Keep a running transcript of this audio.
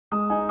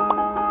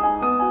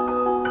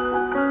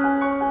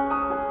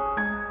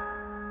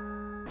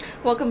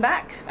Welcome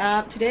back.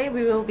 Today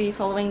we will be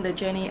following the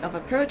journey of a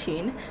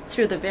protein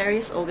through the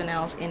various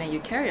organelles in a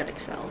eukaryotic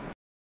cell.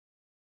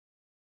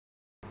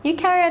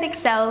 Eukaryotic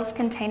cells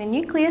contain a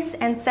nucleus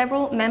and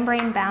several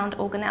membrane-bound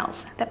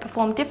organelles that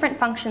perform different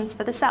functions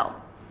for the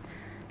cell.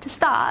 To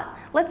start,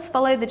 let's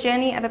follow the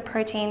journey of a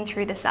protein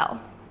through the cell.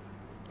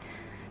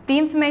 The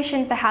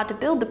information for how to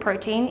build the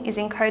protein is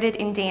encoded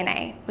in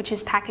DNA, which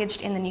is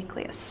packaged in the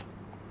nucleus.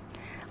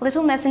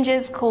 Little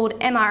messengers called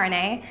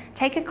mRNA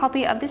take a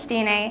copy of this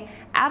DNA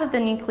out of the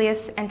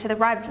nucleus and to the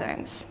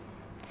ribosomes.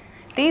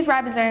 These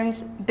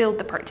ribosomes build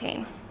the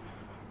protein.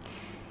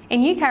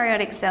 In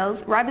eukaryotic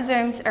cells,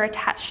 ribosomes are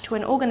attached to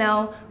an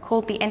organelle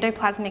called the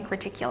endoplasmic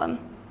reticulum,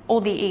 or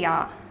the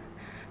ER.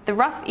 The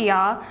rough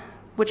ER,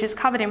 which is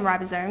covered in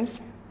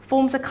ribosomes,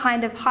 forms a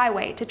kind of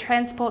highway to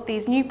transport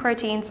these new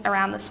proteins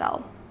around the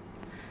cell.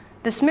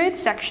 The smooth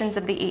sections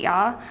of the ER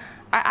are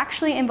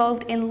actually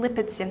involved in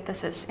lipid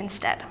synthesis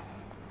instead.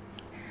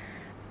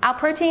 Our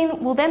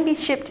protein will then be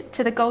shipped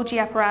to the Golgi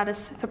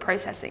apparatus for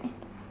processing.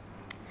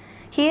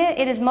 Here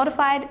it is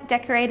modified,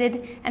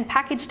 decorated and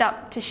packaged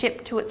up to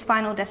ship to its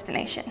final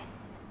destination.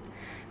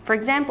 For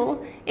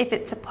example, if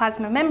it's a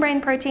plasma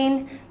membrane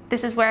protein,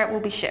 this is where it will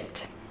be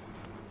shipped.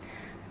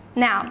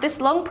 Now,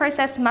 this long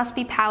process must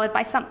be powered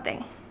by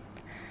something.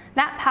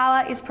 That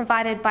power is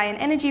provided by an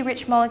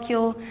energy-rich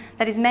molecule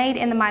that is made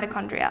in the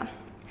mitochondria,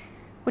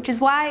 which is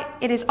why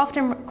it is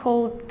often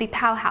called the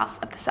powerhouse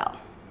of the cell.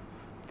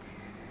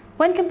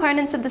 When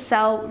components of the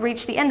cell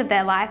reach the end of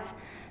their life,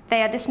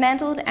 they are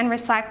dismantled and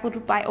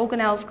recycled by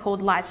organelles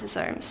called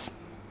lysosomes.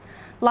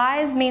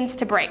 Lys means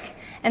to break,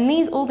 and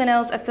these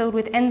organelles are filled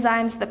with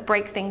enzymes that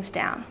break things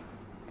down.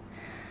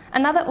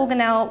 Another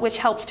organelle which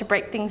helps to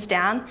break things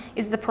down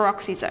is the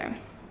peroxisome.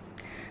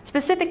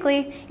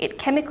 Specifically, it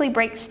chemically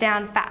breaks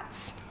down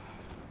fats.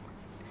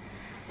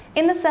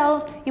 In the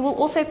cell, you will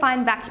also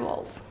find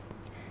vacuoles.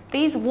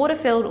 These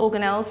water-filled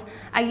organelles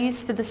are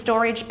used for the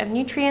storage of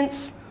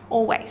nutrients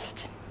or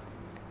waste.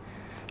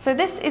 So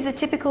this is a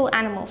typical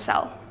animal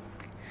cell.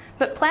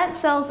 But plant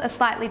cells are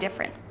slightly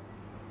different.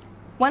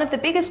 One of the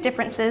biggest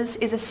differences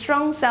is a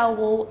strong cell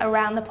wall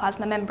around the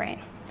plasma membrane.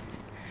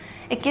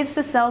 It gives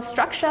the cell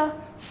structure,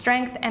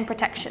 strength and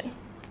protection.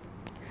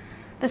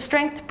 The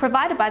strength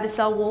provided by the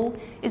cell wall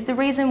is the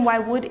reason why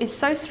wood is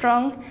so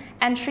strong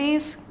and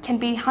trees can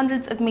be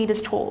hundreds of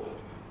meters tall.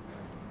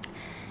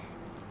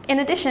 In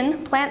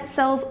addition, plant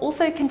cells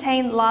also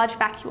contain large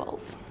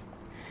vacuoles.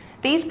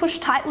 These push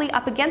tightly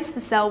up against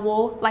the cell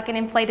wall like an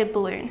inflated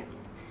balloon,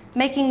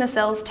 making the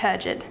cells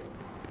turgid.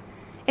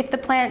 If the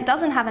plant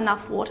doesn't have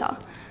enough water,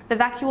 the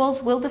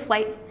vacuoles will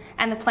deflate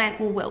and the plant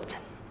will wilt.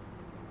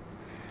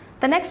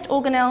 The next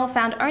organelle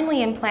found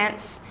only in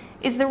plants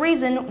is the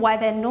reason why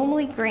they're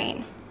normally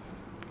green.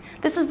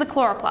 This is the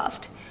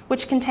chloroplast,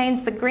 which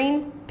contains the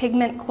green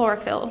pigment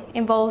chlorophyll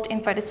involved in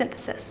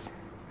photosynthesis.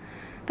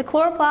 The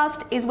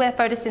chloroplast is where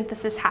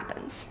photosynthesis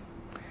happens.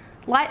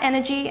 Light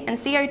energy and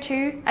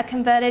CO2 are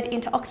converted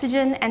into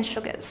oxygen and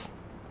sugars.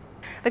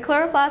 The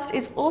chloroplast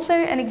is also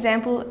an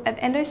example of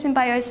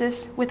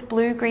endosymbiosis with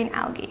blue-green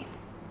algae.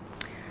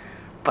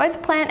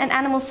 Both plant and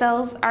animal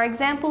cells are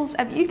examples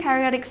of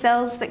eukaryotic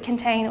cells that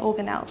contain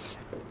organelles.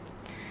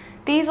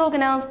 These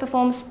organelles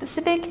perform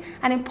specific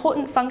and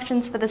important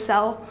functions for the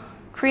cell,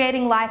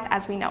 creating life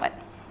as we know it.